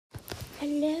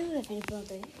Hello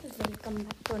everybody, welcome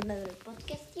back to another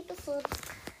podcast episode.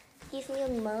 Give me a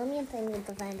moment, I need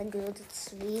to find a good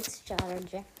sweet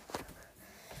strategy.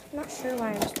 I'm not sure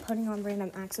why I'm just putting on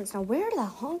random accents now. Where the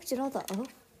honk did all the,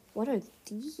 what are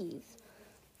these?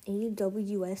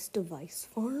 AWS device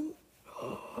farm?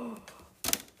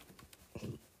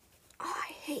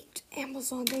 I hate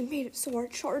Amazon, they made it so our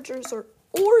chargers are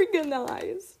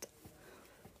organized.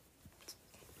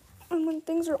 And when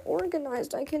things are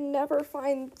organized, I can never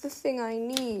find the thing I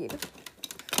need.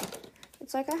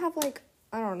 It's like I have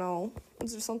I don't know.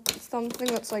 Is there something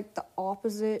that's like the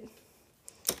opposite?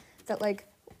 That like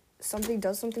something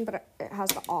does something, but it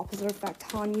has the opposite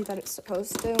effect on you that it's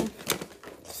supposed to.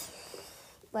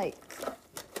 Like,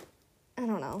 I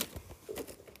don't know.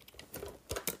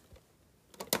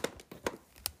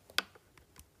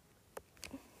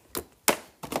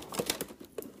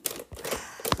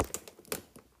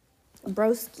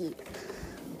 Broski.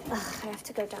 I have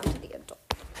to go down to the adult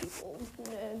people,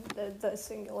 the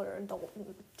singular adult,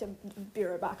 to be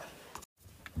right back.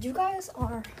 You guys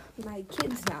are my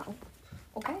kids now,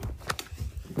 okay?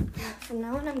 From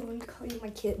now on, I'm going to call you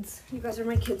my kids. You guys are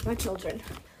my kids, my children.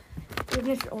 Even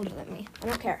if you're older than me, I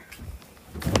don't care.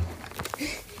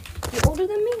 You're older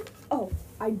than me? Oh,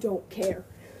 I don't care.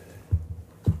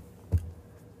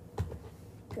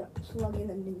 Got to plug in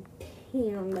the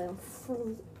Nintendo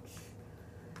fridge.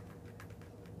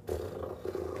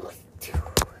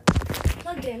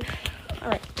 Plugged in.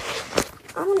 Alright.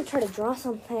 I'm gonna try to draw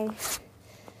something.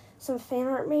 Some fan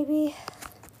art maybe.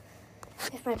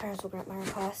 If my parents will grant my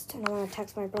request. And I'm gonna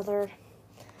text my brother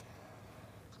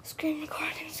screen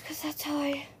recordings because that's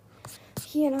how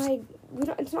he and I,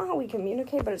 it's not how we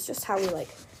communicate, but it's just how we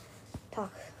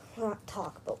talk. Well, not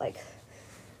talk, but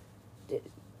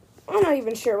I'm not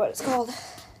even sure what it's called.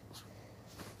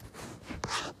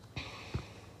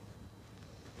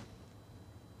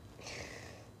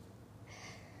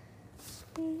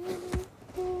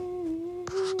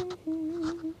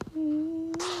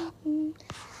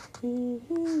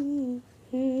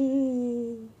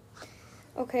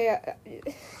 Okay,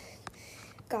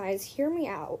 guys, hear me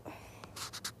out.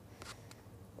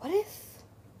 What if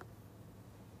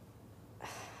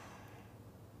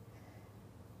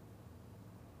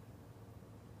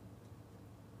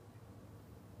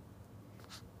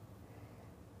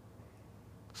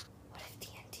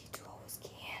TNT Duo was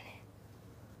canon?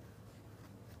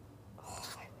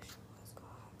 Oh, I wish it was, God,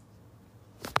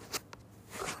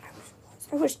 I wish it was.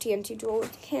 I wish TNT Duo was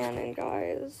canon,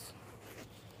 guys.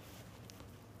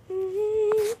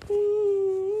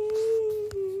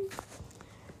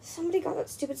 Somebody got that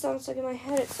stupid song stuck in my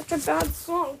head. It's such a bad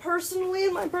song, personally,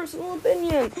 in my personal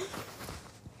opinion.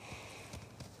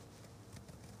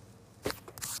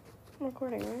 I'm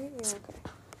recording, right? Yeah,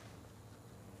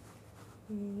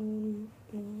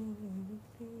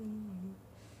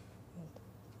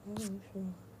 okay.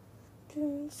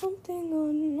 Doing something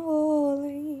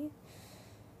unholy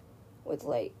with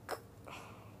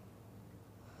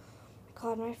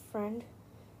God,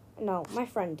 my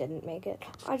friend didn't make it.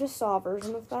 I just saw a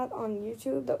version of that on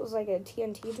YouTube that was like a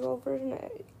TNT Duo version.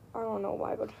 I don't know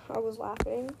why, but I was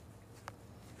laughing.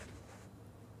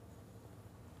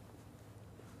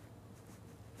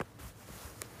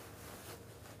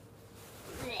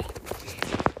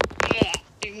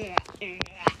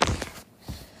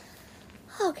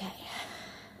 Okay.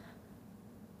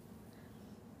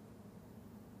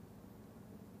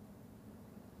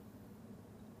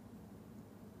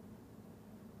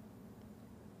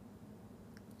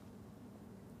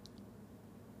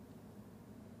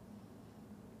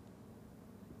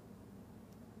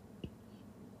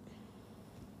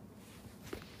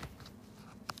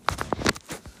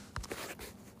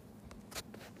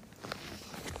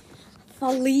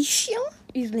 Felicia?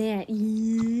 Is that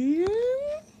you?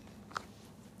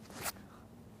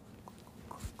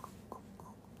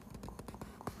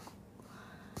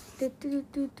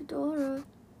 Dora,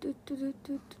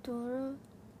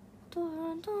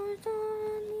 Dora,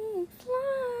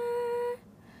 fly.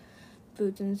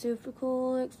 Boots and super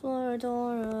cool explorer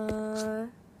Dora.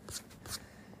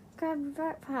 Grab your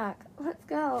backpack. Let's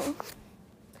go.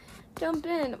 Jump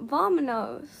in.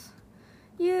 Vominos.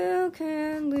 You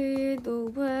can lead the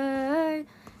way.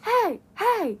 Hey,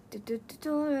 hey.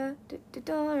 Dora,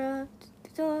 Dora,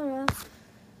 Dora.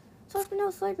 Sleeping, no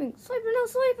sleeping. Sleeping, no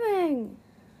sleeping.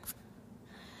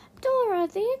 Dora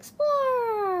the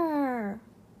Explorer.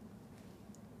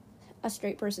 A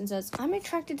straight person says, I'm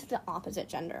attracted to the opposite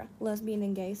gender. Lesbian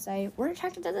and gay say, we're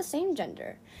attracted to the same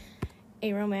gender.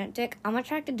 Aromantic, I'm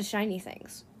attracted to shiny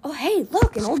things. Oh, hey,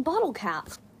 look, an old bottle cap.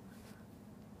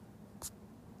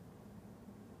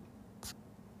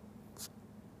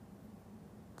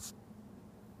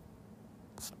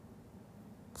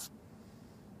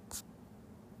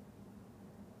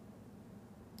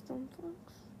 complex?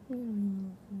 You don't even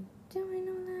love me. Do I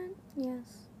know that?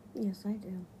 Yes. Yes, I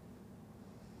do.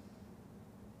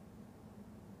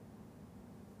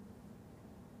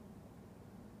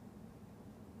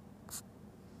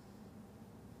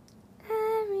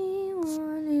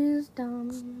 Everyone is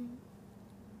dumb.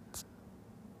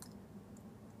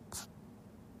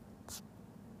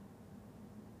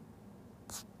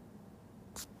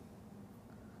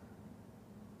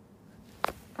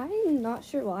 I'm not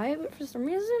sure why, but for some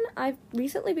reason, I've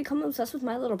recently become obsessed with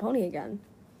My Little Pony again.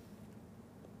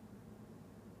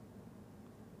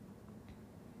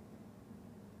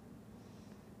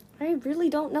 I really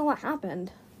don't know what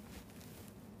happened.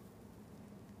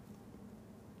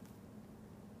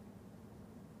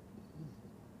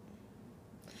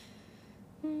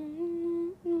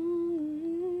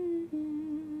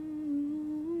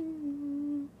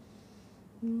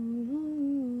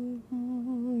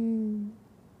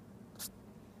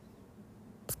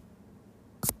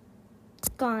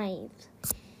 Guys,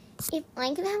 if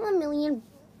I could have 1,000,000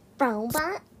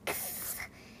 Robux,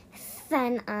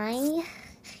 then I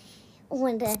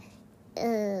would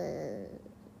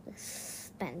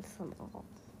spend some all.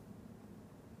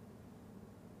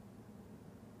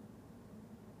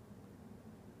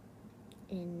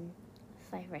 In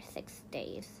 5 or 6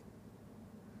 days.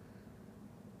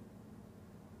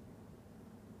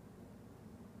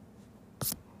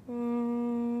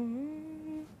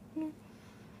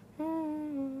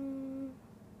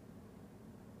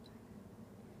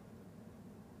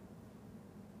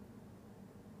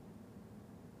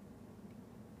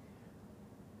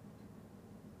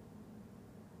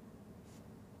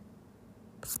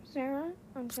 Sarah,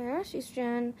 I'm Sarah, she's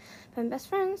Jen. Been best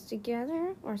friends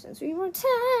together, or since we were 10.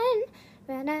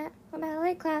 Been at a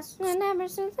ballet class, and ever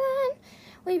since then,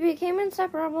 we became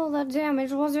inseparable. The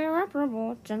damage was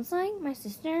irreparable. Jen's like my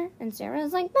sister, and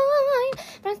Sarah's like mine.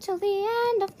 But till the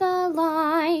end of the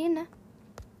line.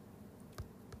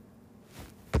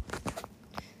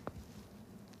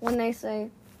 When they say,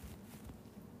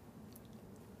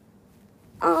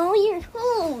 oh, you're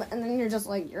home, and then you're just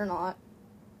like, you're not.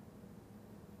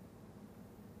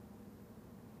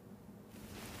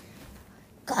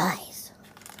 Guys.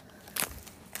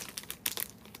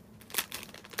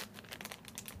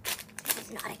 This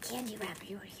is not a candy wrapper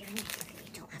you are hearing. I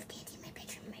definitely don't have candy in my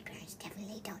bedroom. My parents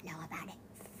definitely don't know about it.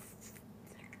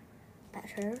 But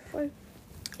seriously?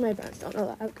 My parents don't know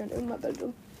that I have candy in my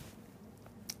bedroom.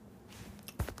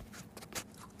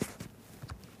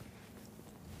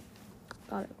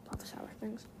 Got it. Papa sour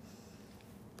things.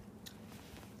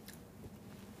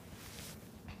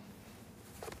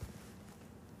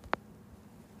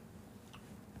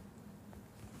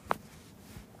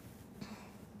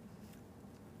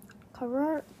 Cover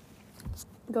art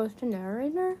goes to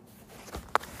Narrator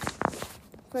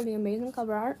for the amazing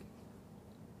cover art.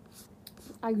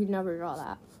 I could never draw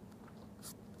that.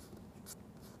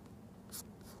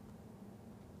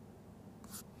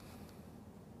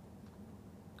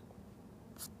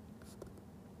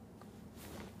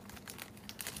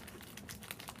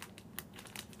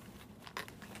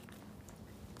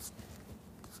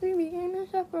 We became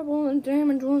inseparable and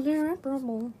damage was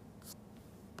irreparable.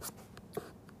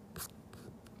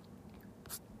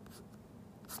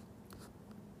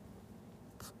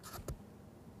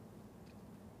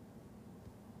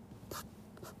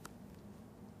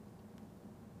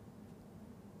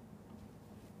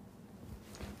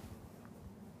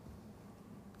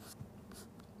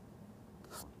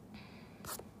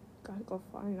 Gotta go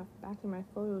far enough back in my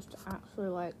photos to actually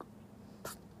like.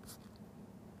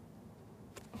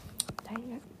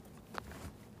 Dang it.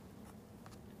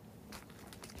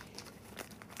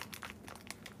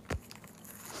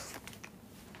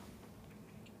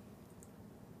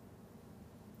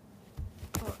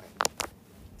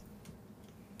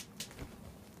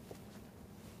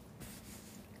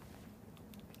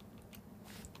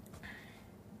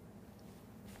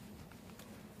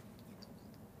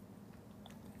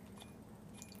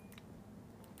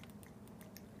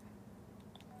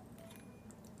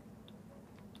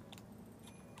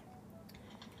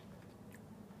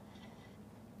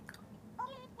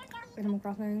 Animal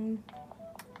Crossing.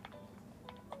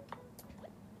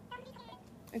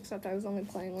 Except I was only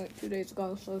playing like 2 days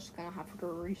ago, so it's gonna have to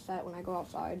reset when I go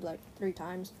outside like 3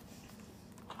 times.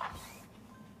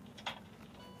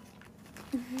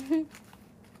 I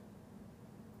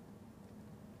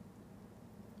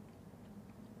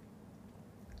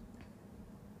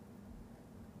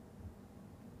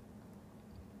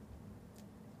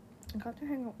got to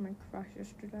hang out with my crush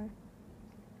yesterday.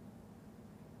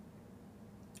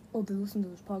 Oh, they listen to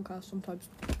this podcast sometimes.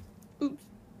 Oops.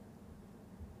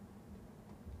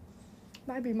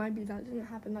 Might be, that didn't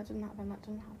happen,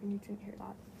 you didn't hear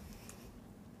that.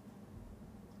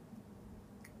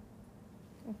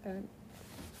 Okay.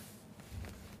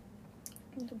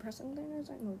 The depressing thing is,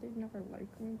 I know they'd never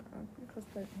liked me back because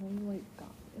they're only like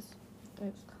guys. And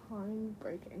it's kind of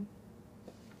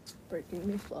breaking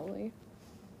me slowly.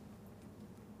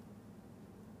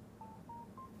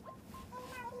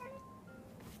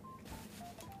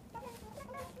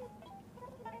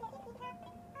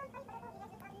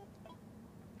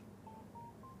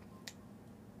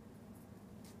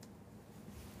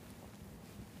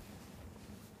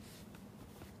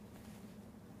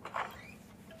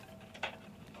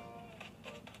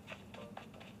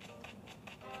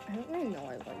 I don't really know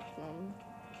I like them.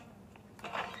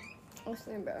 That's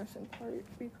the embarrassing part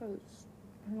because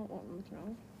I don't want them to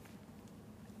know.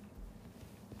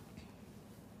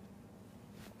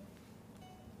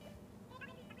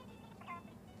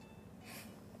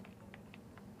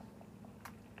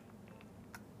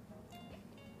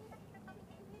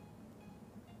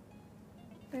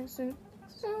 There's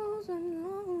something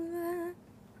wrong with that.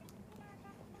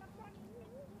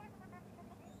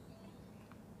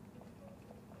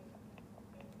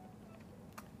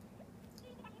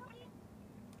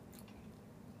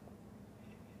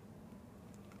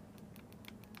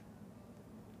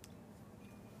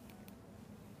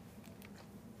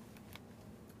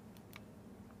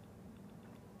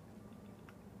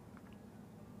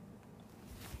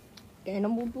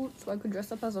 Animal boots so I could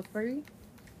dress up as a furry?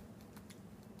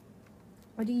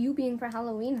 What are you being for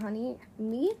Halloween, honey?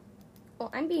 Me? Well,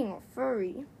 I'm being a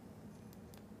furry.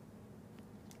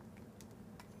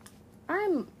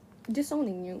 I'm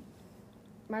disowning you.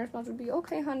 My response would be,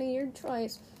 okay, honey, your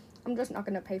choice. I'm just not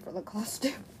gonna pay for the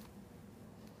costume.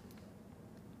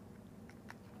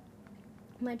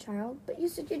 My child, but you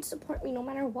said you'd support me no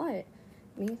matter what.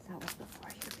 Me, that was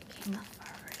before you became a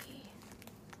furry.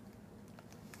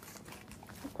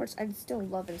 Of course, I'd still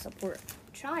love and support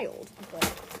a child,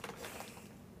 but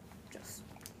just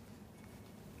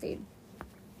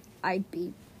I'd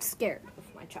be scared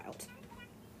of my child.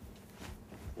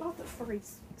 Not that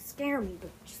furries scare me,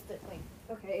 but just that, like,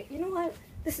 okay, you know what?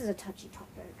 This is a touchy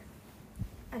topic.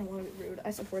 I don't want to be rude.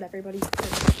 I support everybody.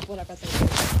 Whatever they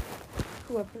like.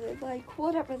 Whoever they like.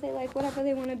 Whatever they like. Whatever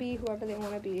they want to be. Whoever they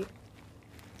want to be.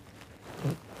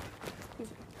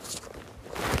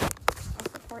 I'll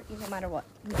support you no matter what.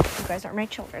 You guys are my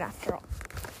children after all.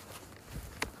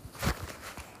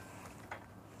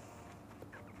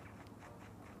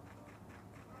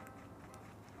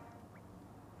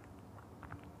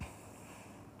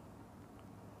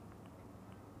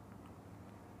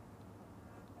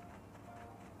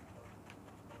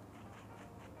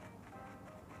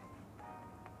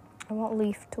 I want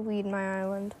Leaf to lead my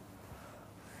island.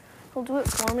 He'll do it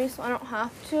for me so I don't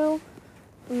have to.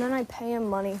 And then I pay him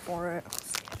money for it.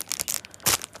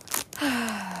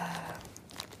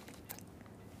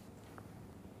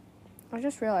 I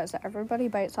just realized that everybody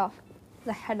bites off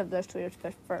the head of their Swedish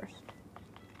fish first.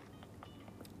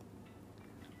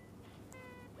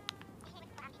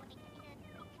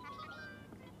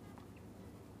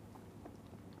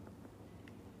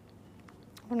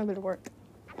 I want to go to work.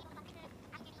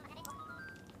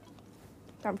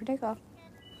 Time for takeoff.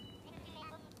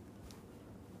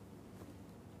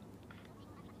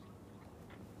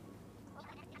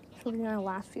 So my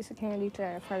last piece of candy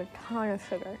today. I've had a ton of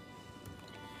sugar.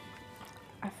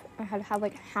 I had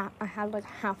like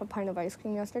half a pint of ice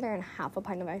cream yesterday and half a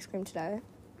pint of ice cream today.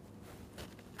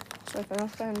 So I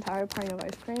finished the entire pint of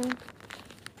ice cream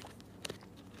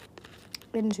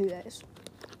in 2 days.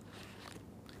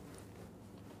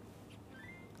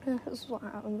 This is what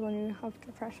happens when you have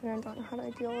depression and don't know how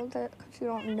to deal with it, because you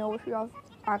don't know if you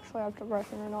actually have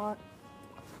depression or not.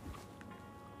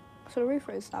 So to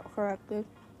rephrase that correctly,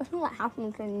 that's not what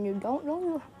happens when you don't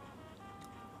know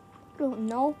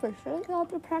for sure you have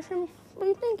depression, but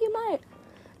you think you might.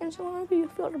 And so whenever you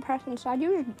feel depressed inside,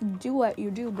 you just do what you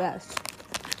do best.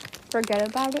 Forget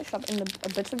about it, shove it in the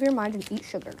bits of your mind, and eat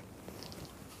sugar.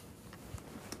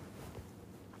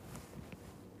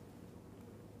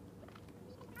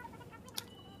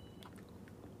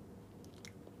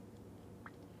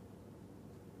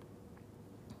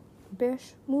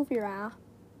 Bish, move your ass.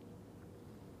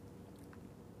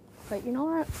 But you know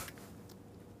what?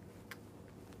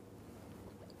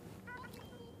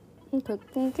 I'm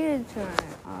cooking kids tonight.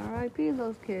 R.I.P.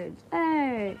 those kids.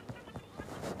 Hey!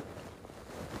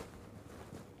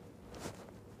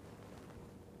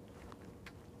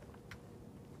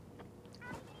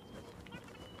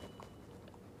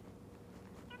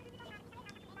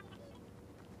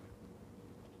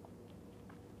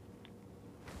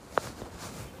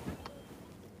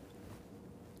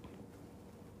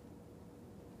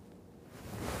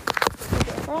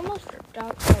 They're almost ripped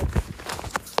out,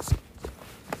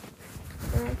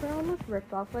 they're almost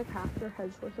ripped off, like, half their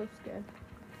head's worth of skin.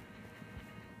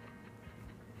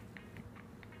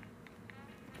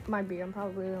 Might be, I'm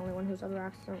probably the only one who's ever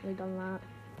accidentally done that.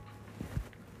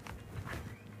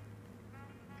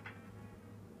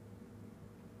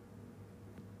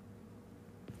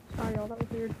 Sorry, y'all, that was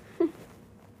weird.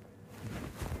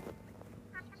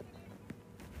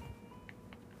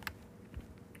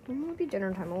 When will it be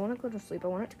dinner time? I want to go to sleep. I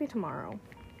want it to be tomorrow.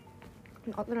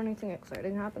 Not that anything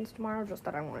exciting happens tomorrow, just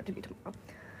that I want it to be tomorrow.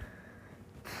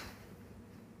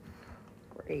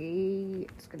 Great.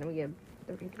 It's going to be a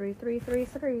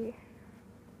 33,333.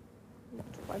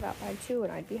 Multiply that by 2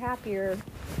 and I'd be happier.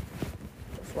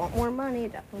 Just want more money.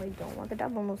 Definitely don't want the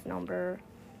devil's number.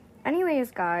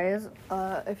 Anyways, guys,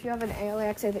 if you have an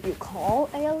ALEXA that you call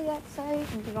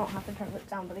ALEXA, you don't have to turn this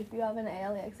down, but if you have an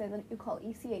ALEXA that you call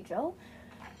ECHO,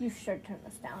 you should turn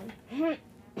this down.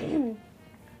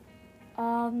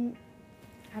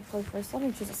 Actually, first, let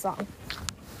me choose a song.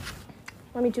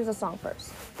 Let me choose a song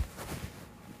first.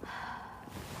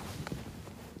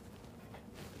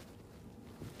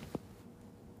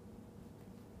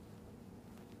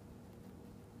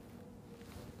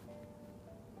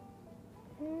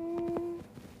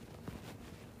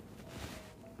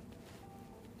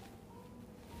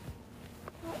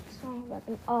 What song was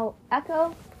that? Oh,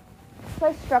 Echo.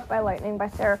 Play Struck by Lightning by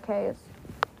Sarah Kays.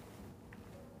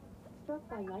 Struck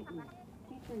by Lightning,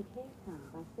 featuring K-Town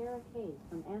by Sarah Kays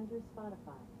from Andrew's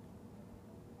Spotify.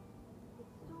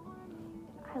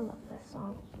 I love this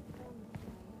song.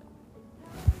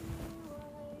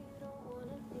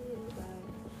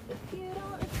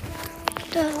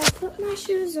 I'll put my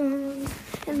shoes on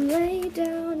and lay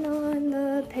down on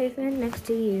the pavement next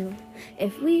to you.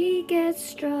 If we get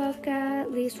struck,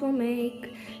 at least we'll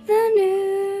make the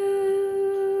news.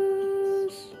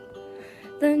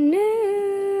 The news.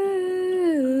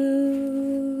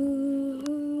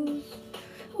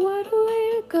 What a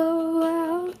way to go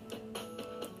out.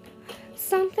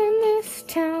 Something this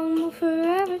town will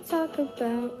forever talk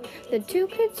about. The 2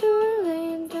 kids who were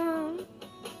laying down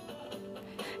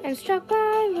and struck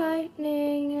by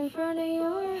lightning in front of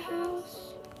your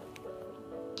house.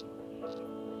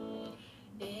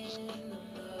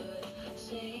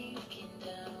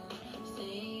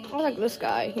 I like this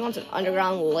guy. He wants an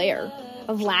underground lair.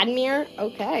 A Vladimir?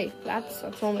 Okay, that's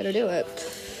one way to do it.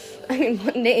 I mean,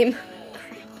 what name?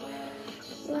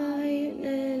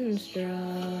 Lightning struck.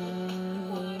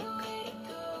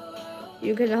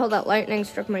 You can tell that lightning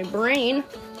struck my brain.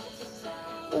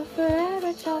 We'll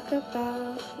forever talk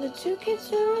about the 2 kids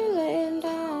who were laying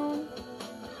down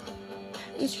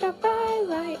and struck by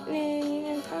lightning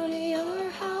in front of your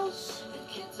house.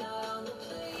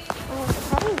 Oh, it's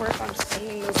probably worse I'm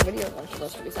sending those videos I'm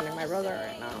supposed to be sending my brother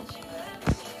right now.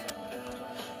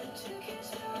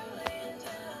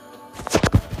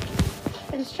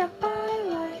 And struck by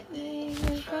lightning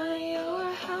in front of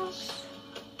your house.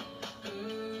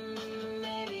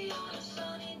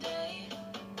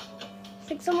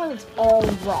 Like somewhere that's all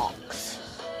rocks.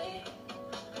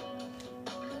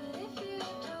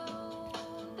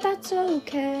 That's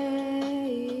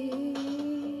okay.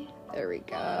 There we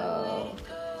go.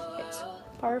 It's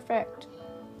perfect.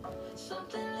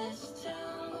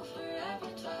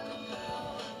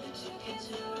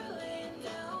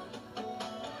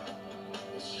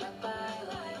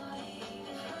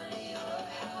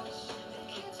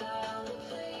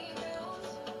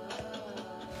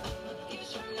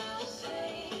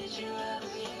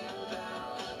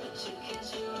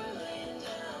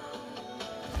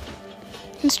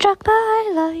 And struck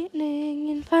by lightning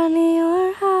in front of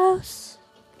your house.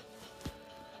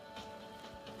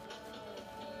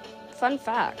 Fun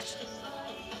fact.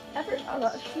 A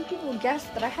few people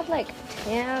guessed that I had like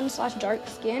tan/dark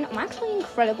skin. I'm actually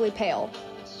incredibly pale.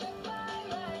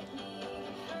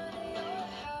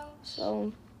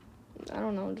 So, I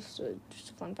don't know, just a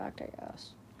fun fact, I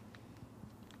guess.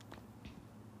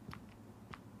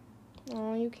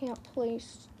 Oh, you can't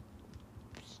place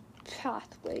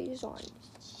pathways on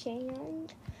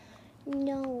sand.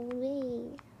 No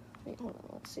way. Wait, hold on,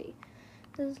 let's see.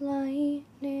 There's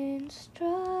lightning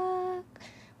struck.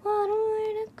 What a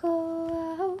way to go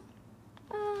out.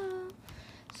 Oh,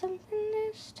 something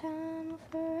this town will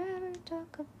forever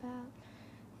talk about.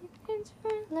 Kids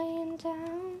were laying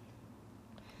down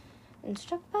and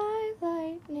struck by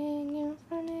lightning in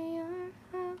front of your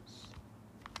house.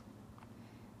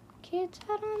 Kids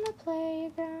out on the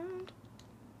playground.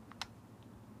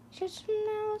 Just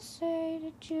now say,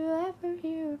 did you ever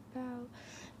hear about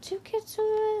 2 kids who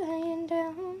were laying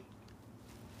down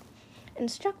and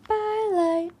struck by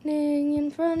lightning in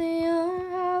front of your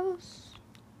house.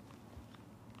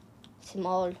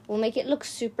 Small. We'll make it look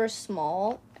super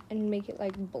small and make it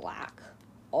like black.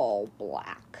 All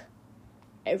black.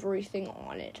 Everything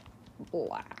on it.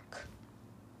 Black.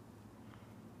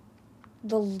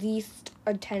 The least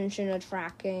attention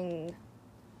attracting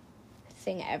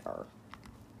thing ever.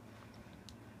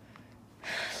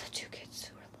 The two kids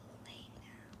who were laying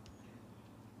down.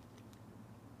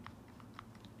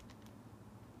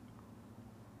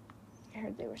 I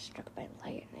heard they were struck by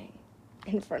lightning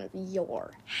in front of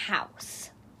your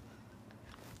house.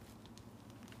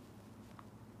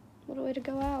 What a way to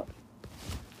go out.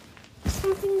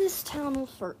 Something this town will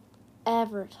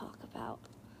forever talk about.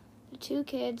 The two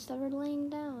kids that were laying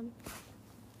down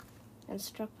and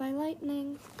struck by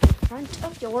lightning in front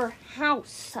of your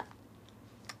house.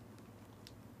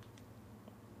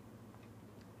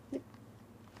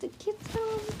 The kids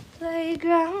on the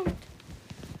playground.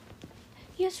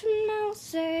 Yes, from now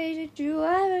say, did you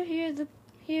ever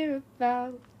hear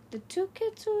about the two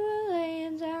kids who were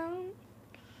laying down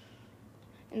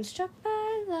and struck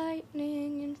by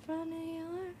lightning in front of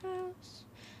your house?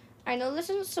 I know this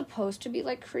isn't supposed to be,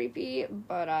 like, creepy,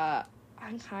 but, I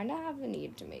kind of have the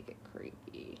need to make it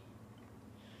creepy.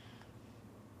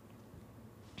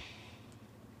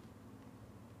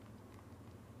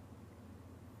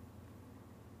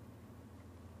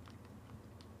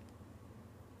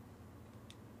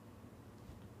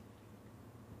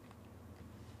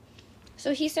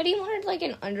 So he said he wanted, like,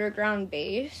 an underground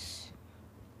base.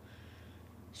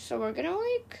 So we're gonna,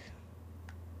 like,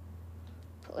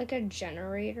 put, like, a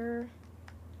generator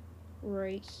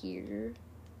right here.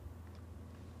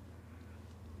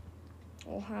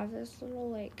 We'll have this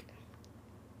little, like,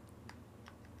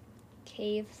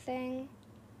 cave thing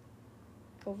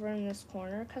over in this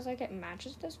corner, because, like, it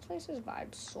matches this place's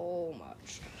vibe so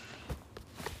much.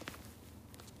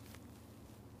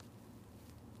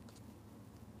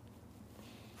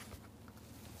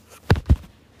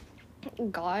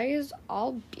 Guys,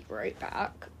 I'll be right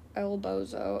back. El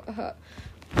Bozo.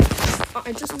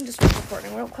 I just need to start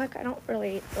recording real quick. I don't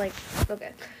really, like,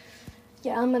 okay.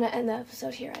 Yeah, I'm gonna end the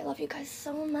episode here. I love you guys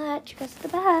so much. You guys are the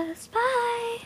best. Bye!